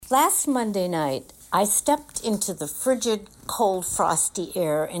Last Monday night, I stepped into the frigid, cold, frosty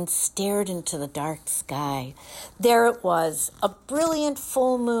air and stared into the dark sky. There it was, a brilliant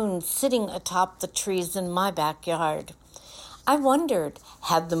full moon sitting atop the trees in my backyard. I wondered,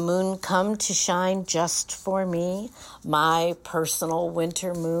 had the moon come to shine just for me, my personal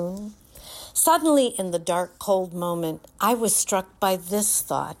winter moon? Suddenly, in the dark, cold moment, I was struck by this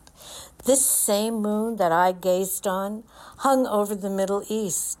thought. This same moon that I gazed on hung over the Middle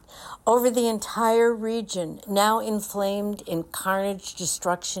East, over the entire region, now inflamed in carnage,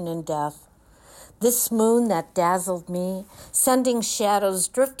 destruction, and death. This moon that dazzled me, sending shadows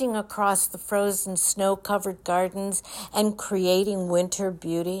drifting across the frozen snow-covered gardens and creating winter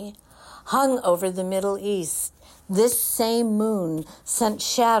beauty, hung over the Middle East. This same moon sent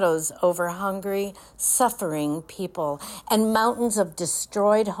shadows over hungry, suffering people and mountains of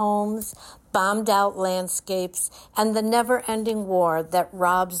destroyed homes, bombed-out landscapes, and the never-ending war that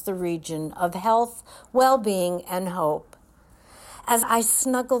robs the region of health, well-being, and hope. As I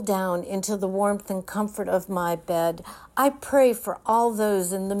snuggle down into the warmth and comfort of my bed, I pray for all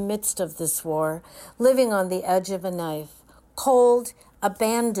those in the midst of this war, living on the edge of a knife, cold,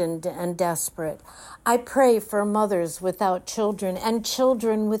 abandoned, and desperate. I pray for mothers without children and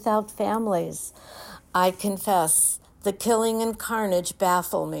children without families. I confess, the killing and carnage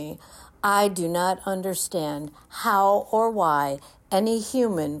baffle me. I do not understand how or why any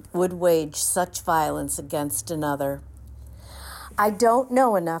human would wage such violence against another. I don't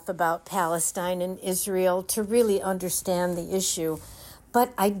know enough about Palestine and Israel to really understand the issue,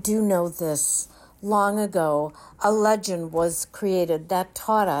 but I do know this. Long ago, a legend was created that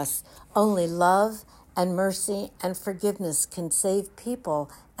taught us only love and mercy and forgiveness can save people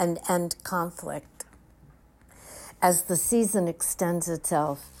and end conflict. As the season extends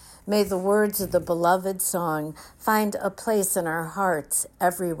itself, may the words of the beloved song find a place in our hearts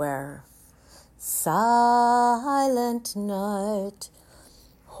everywhere. Silent night,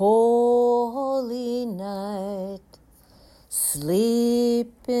 holy night,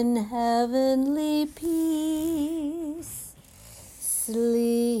 sleep in heavenly peace.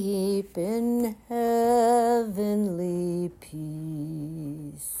 Sleep in heavenly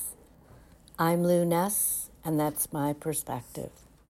peace. I'm Lou Ness, and that's my perspective.